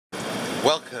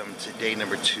Welcome to day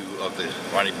number 2 of the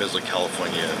Ronnie, Bizzle,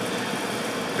 California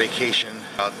vacation.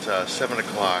 About 7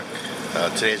 o'clock.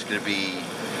 Today's going to be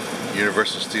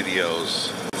Universal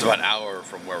Studios. It's about an hour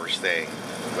from where we're staying.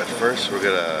 But first we're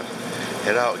going to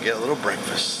head out and get a little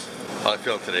breakfast. How are you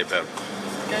feeling today, Bev?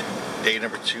 Good. Day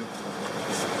number 2.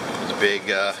 The big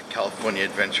California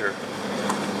adventure.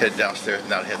 Head downstairs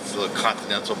now to head to a little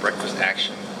continental breakfast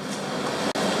action.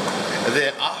 And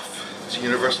then off to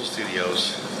Universal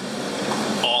Studios.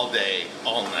 All day,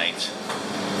 all night.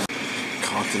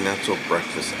 Continental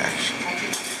breakfast action.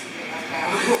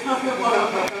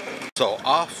 So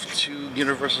off to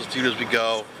Universal Studios we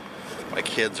go. My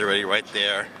kids are already right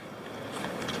there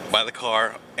by the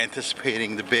car,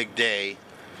 anticipating the big day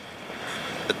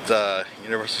at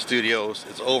Universal Studios.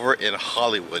 It's over in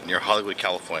Hollywood, near Hollywood,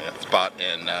 California. It's about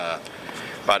an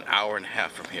hour and a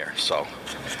half from here. So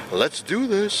let's do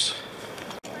this.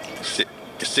 See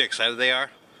how excited they are?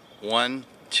 1,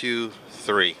 2,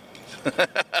 3.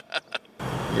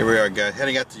 Here we are, guys,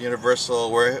 heading out to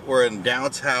Universal. We're in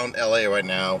downtown LA right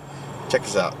now. Check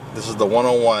this out. This is the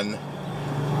 101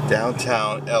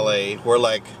 downtown LA. We're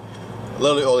like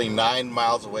literally only 9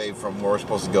 miles away from where we're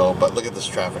supposed to go, but look at this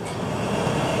traffic.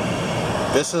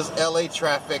 This is LA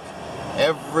traffic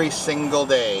every single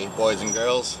day, boys and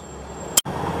girls.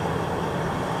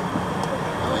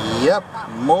 Yep,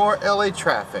 more LA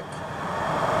traffic.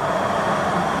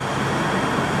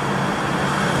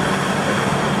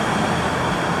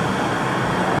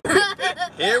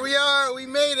 Here we are, we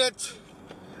made it!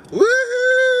 Woohoo!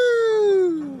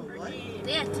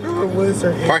 What is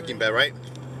our parking bed, right?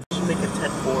 Should make a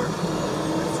 10-4.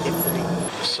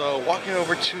 So walking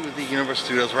over to the Universal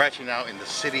Studios, we're actually now in the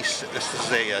city. This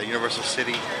is a Universal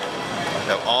City. We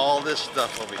have all this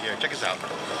stuff over here. Check this out.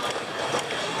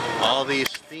 All these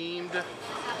themed,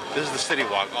 this is the City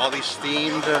Walk. All these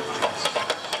themed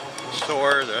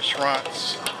stores,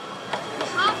 restaurants.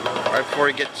 Right before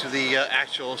we get to the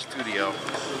actual studio.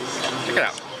 Check it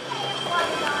out.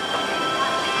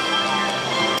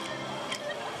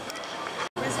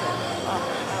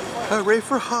 Hooray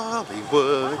for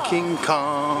Hollywood, King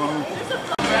Kong.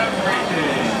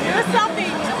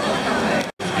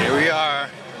 Here we are.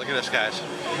 Look at this, guys.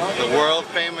 The world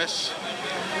famous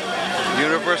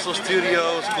Universal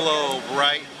Studios globe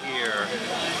right here.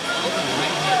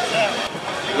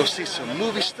 You'll see some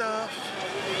movie stuff.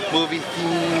 Movie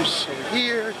themes over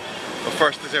here. But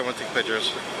first, let's everyone take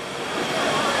pictures.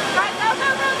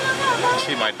 I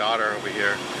see my daughter over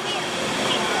here.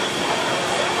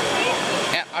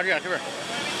 Yeah, Adriana, come here.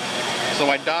 So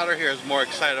my daughter here is more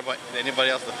excited about than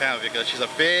anybody else in the family because she's a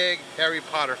big Harry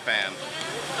Potter fan,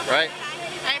 right?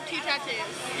 I have 2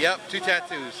 tattoos. Yep, 2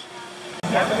 tattoos.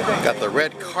 Got the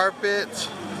red carpet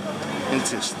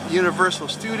into Universal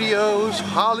Studios,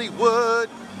 Hollywood.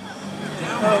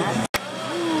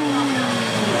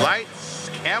 Lights,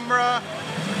 camera,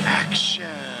 action.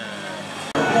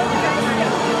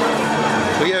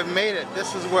 We have made it.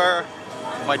 This is where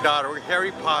my daughter,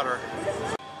 Harry Potter.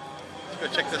 Let's go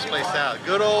check this place out.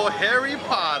 Good old Harry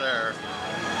Potter.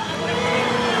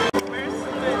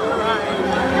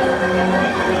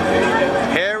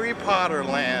 Harry Potter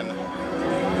land.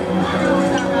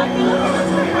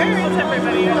 Where is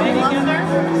everybody? Are they together?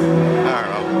 I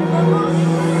don't know.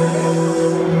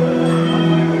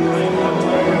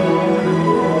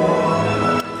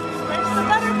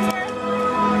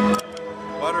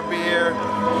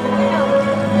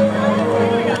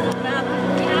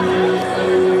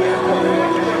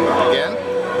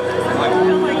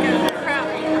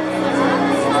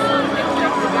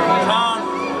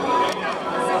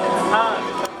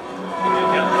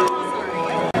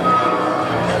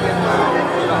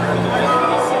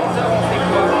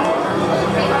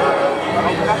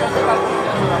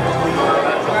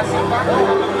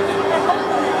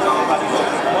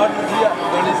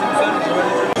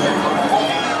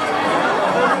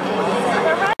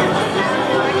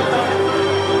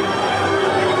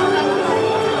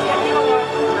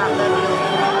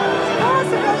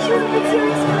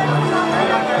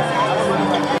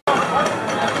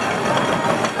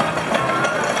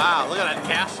 Wow, look at that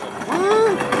castle.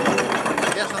 Woo! I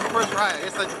guess that's the first ride. I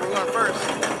guess that's we're going first.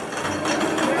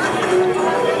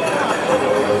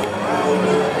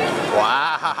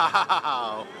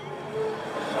 Wow!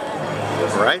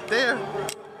 Right there.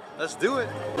 Let's do it.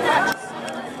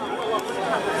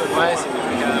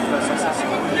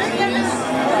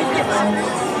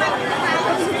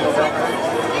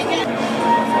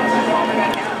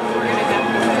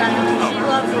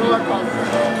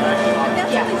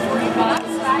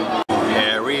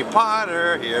 Harry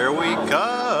Potter, here we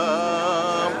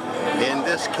come in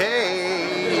this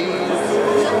cave.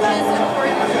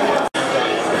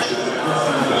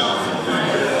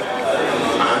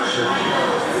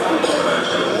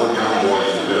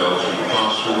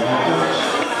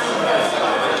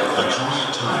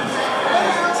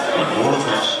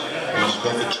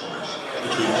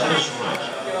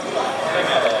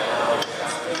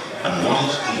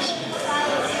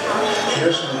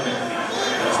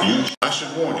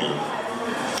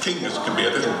 Things can be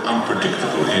a little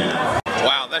unpredictable here.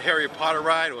 Wow, that Harry Potter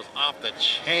ride was off the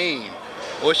chain.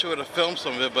 I wish I would have filmed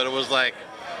some of it, but it was like,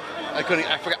 I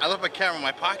forgot, I left my camera in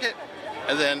my pocket,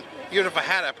 and then even if I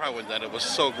had it, I probably wouldn't have done it. It was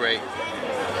so great.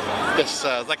 This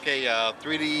is like a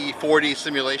 3D, 4D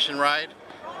simulation ride,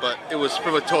 but it was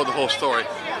pretty much told the whole story.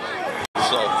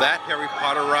 So that Harry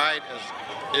Potter ride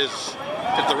is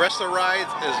if the rest of the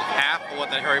rides is half of what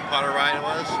that Harry Potter ride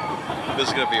was, this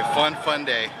is gonna be a fun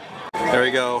day. There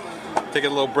we go.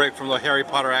 Taking a little break from the Harry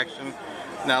Potter action.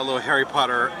 Now a little Harry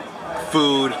Potter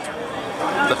food.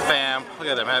 The fam, look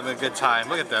at them having a good time.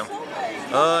 Look at them.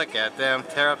 Look at them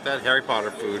tear up that Harry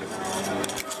Potter food.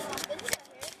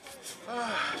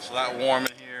 It's a lot warm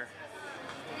in here.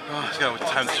 It's got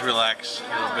time to relax a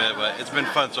little bit, but it's been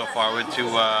fun so far. We went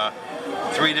to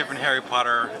 3 different Harry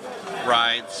Potter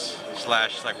rides /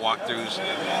 like walkthroughs.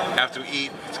 After we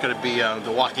eat, it's gonna be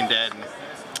The Walking Dead,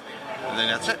 and then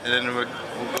that's it. And then we'll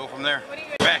go from there.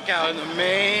 Back out in the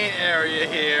main area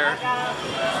here.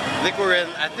 I think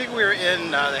we were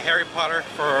in the Harry Potter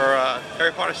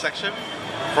Harry Potter section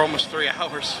for almost 3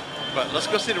 hours. But let's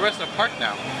go see the rest of the park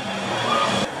now.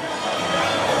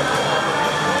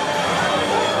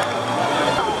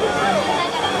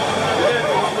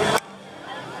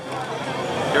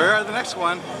 Here we are at the next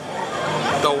one.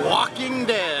 The Walking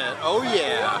Dead. Oh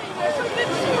yeah.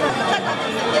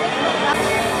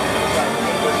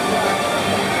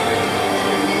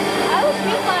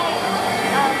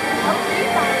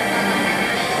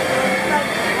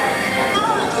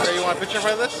 So you want a picture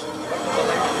for this?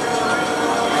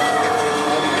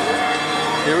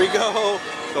 Here we go.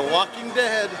 The Walking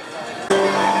Dead.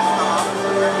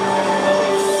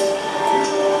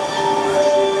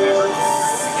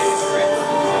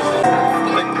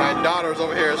 My daughter's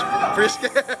over here is pretty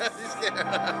scared. She's scared.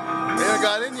 We haven't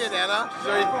got in yet, Anna.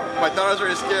 My daughter's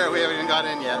already scared. We haven't even got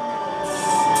in yet.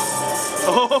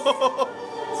 Oh.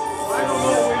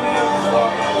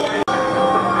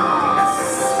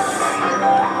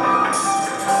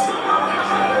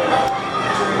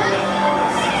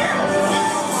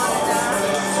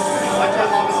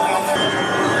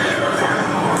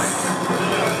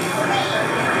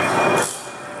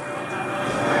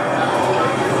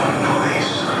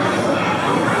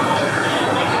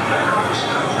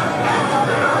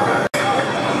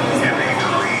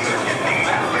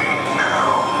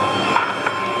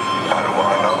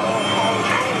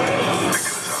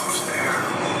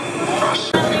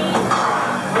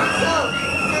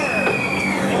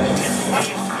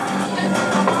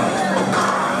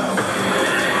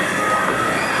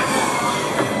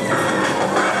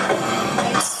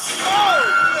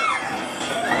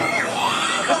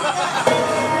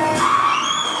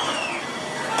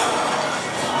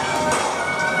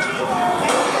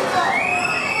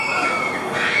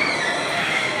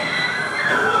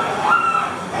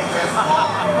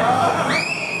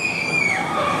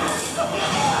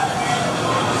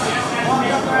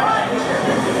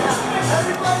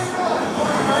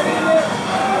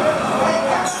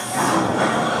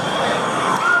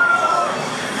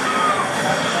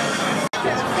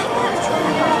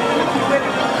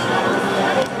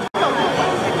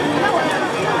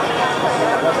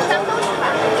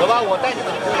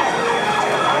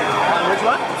 Which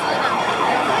one?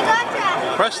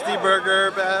 Crusty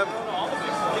burger, Bab.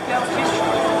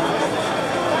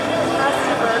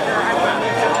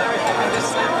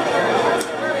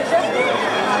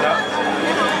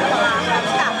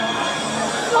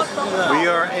 We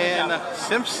are in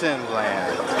Simpson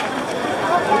Land.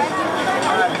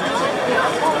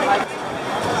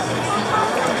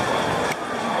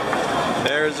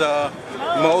 There's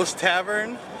Moe's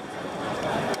Tavern,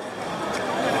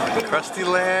 Krusty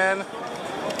Land.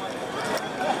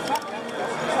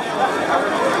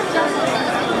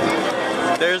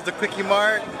 There's the Quickie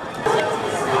Mart.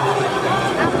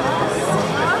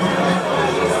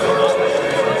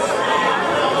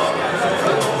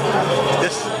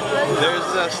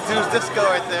 There's Stu's Disco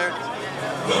right there.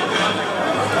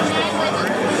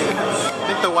 I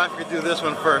think the wife could do this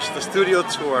one first, the studio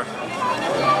tour.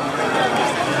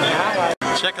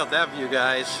 Check out that view,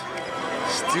 guys.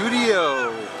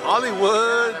 Studio,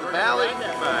 Hollywood Valley. Want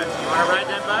to ride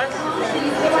that bus?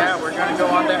 Yeah, we're going to go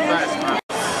on that bus.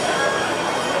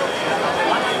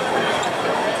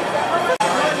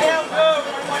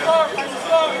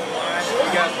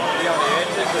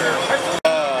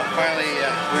 Finally,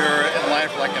 we were in line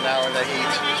for like an hour in the heat.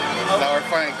 Now we're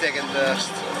finally taking the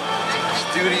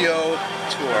studio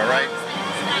tour, right?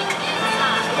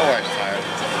 Oh, I'm tired.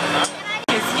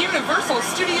 It's Universal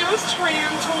Studios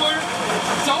Tram Tour.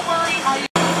 Don't worry,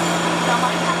 that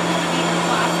might happen to be the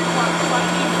classic one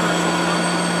like Universal.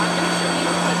 I'm going to show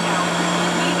you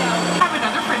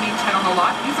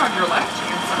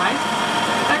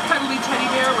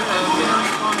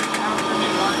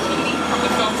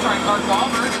our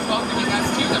Robert is welcoming us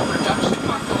to the production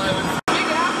bungalows. Big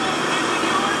Apple in New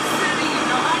York City.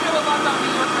 Now, I know a lot about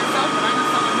New York myself, but I know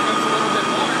someone who knows a little bit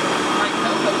more. My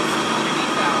co-host,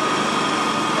 Denise Allen.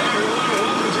 Hey everyone,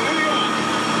 welcome to New York.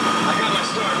 I got my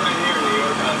start right here in New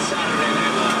York on Saturday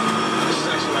Night Live. This is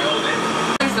actually my old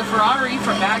name. There's the Ferrari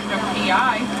from Magnum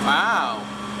PI. Wow.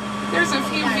 There's a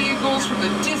few vehicles from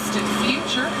the distant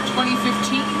future,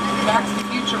 2015, Back to the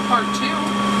Future Part 2.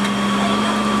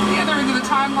 The other end of the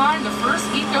timeline, the first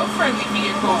eco-friendly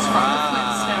vehicles from the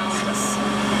Flintstones.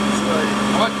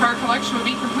 What car collection would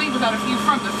be complete without a few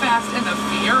from the Fast and the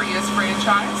Furious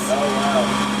franchise?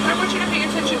 I want you to pay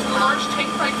attention to the large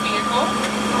tank-like vehicle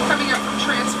coming up from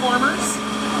Transformers.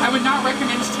 I would not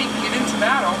recommend taking it into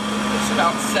battle. It's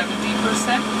about 70%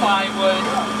 plywood.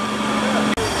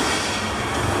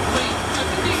 Wait,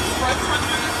 doesn't the express run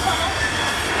through this tunnel?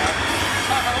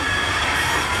 Uh-oh.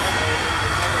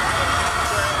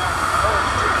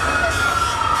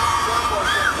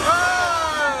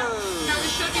 No, we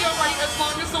should be alright as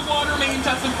long as the water main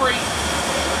doesn't break.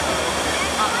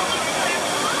 Uh-oh.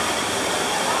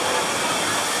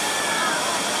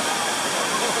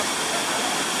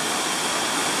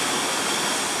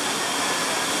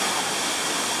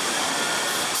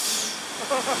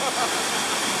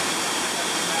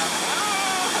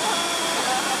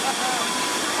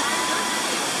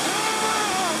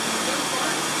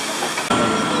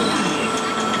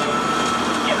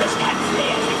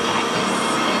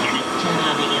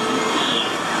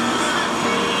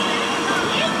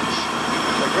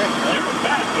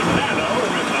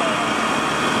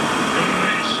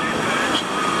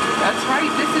 That's right,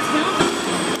 this is who?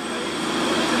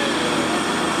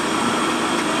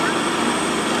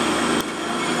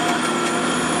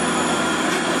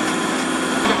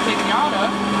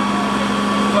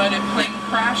 But a plane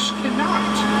crash cannot.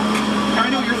 Now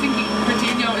I know what you're thinking, but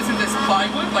Danielle, isn't this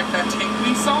plywood like that tank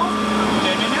we saw?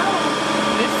 No, no, no.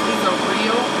 This is a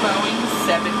real Boeing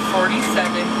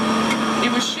 747.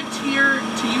 It was shipped here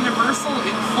to Universal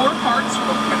in 4 parts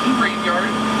from a plane graveyard.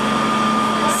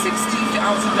 $60,000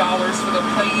 for the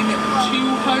plane,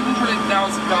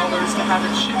 $200,000 to have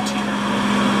it shipped here.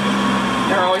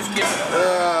 They're always getting...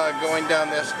 Going down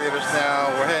the escalators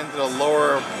now. We're heading to the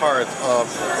lower part of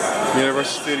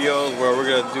Universal Studios where we're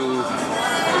going to do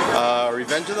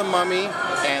Revenge of the Mummy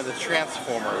and the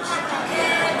Transformers.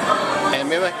 And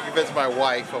maybe I can convince my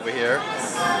wife over here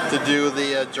to do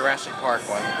the Jurassic Park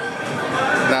one.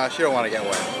 No, she don't want to get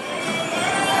wet.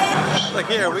 Look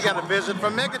here, we got a visit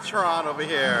from Megatron over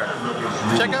here.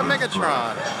 Check out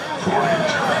Megatron.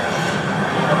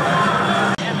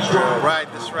 Ride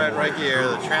this ride right here,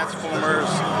 the Transformers,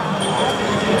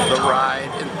 the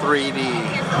ride in 3D.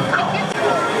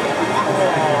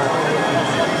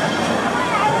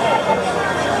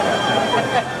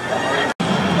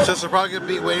 Since we're probably going to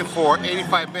be waiting for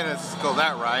 85 minutes to go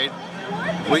that ride,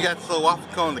 we got to the waffle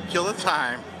cone to kill the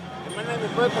time.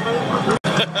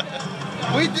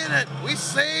 We did it! We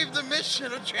saved the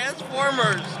mission of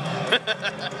Transformers!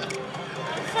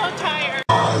 So tired.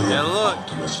 Yeah, look,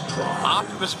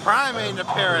 Optimus Prime made an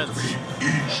appearance.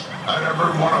 Each and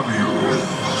every one of you.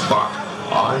 But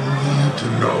I need to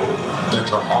know that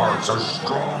your hearts are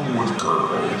strong with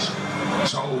courage.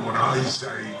 So when I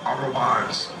say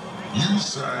Autobots, you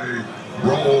say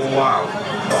roll out.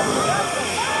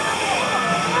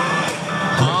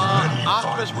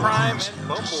 Optimus Prime and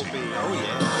Bumblebee, oh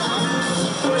yeah.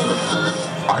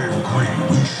 I agree,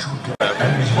 we should get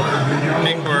anywhere in I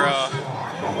think we're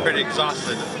pretty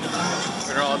exhausted.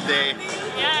 Been all day.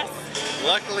 Yes.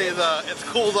 Luckily, it's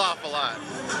cooled off a lot.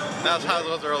 That's how it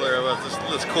was earlier, but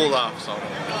it's cooled off. So.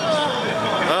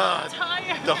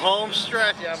 Tired. The home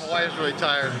stretch. Yeah, my wife's really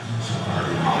tired.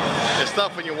 It's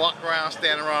tough when you walk around,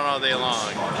 stand around all day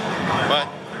long. But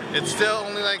it's still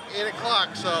only like 8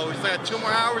 o'clock, so we still got 2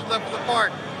 more hours left in the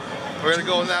park. We're gonna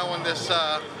go now on this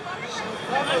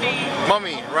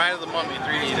Mummy, Ride of the Mummy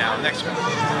 3D now. Next one.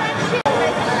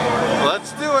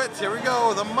 Let's do it. Here we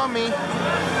go. The Mummy.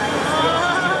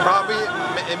 Probably,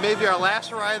 it may be our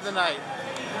last ride of the night.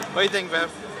 What do you think,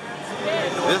 Bev?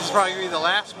 This is probably going to be the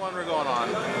last one we're going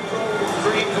on.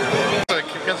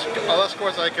 Unless, of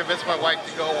course, I convinced my wife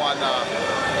to go on.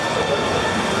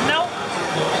 Nope.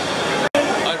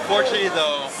 Unfortunately,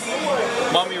 though,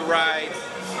 Mummy Ride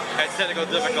had technical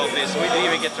difficulties, so we didn't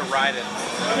even get to ride it.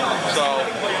 So,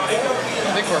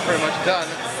 I think we're pretty much done.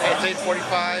 It's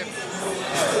 8:45.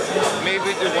 Maybe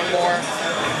we do one more,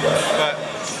 but I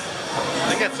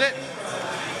think that's it.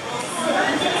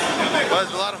 But it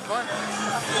was a lot of fun.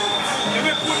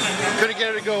 Couldn't get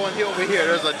her to go on over here.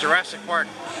 There's a Jurassic Park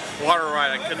water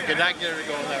ride. I could not get her to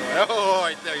go on that ride. Oh,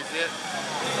 right there, you see it?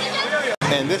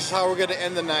 And this is how we're gonna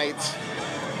end the night.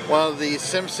 One of the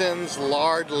Simpsons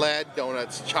lard lead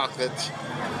donuts, chocolate.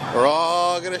 We're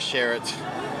all gonna share it.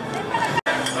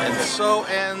 And so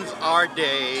ends our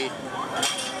day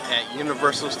at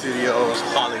Universal Studios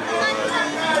Hollywood.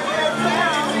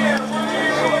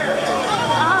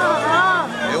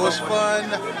 It was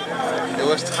fun. It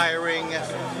was tiring,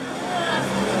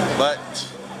 but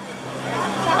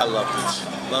I loved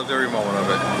it. Loved every moment of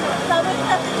it.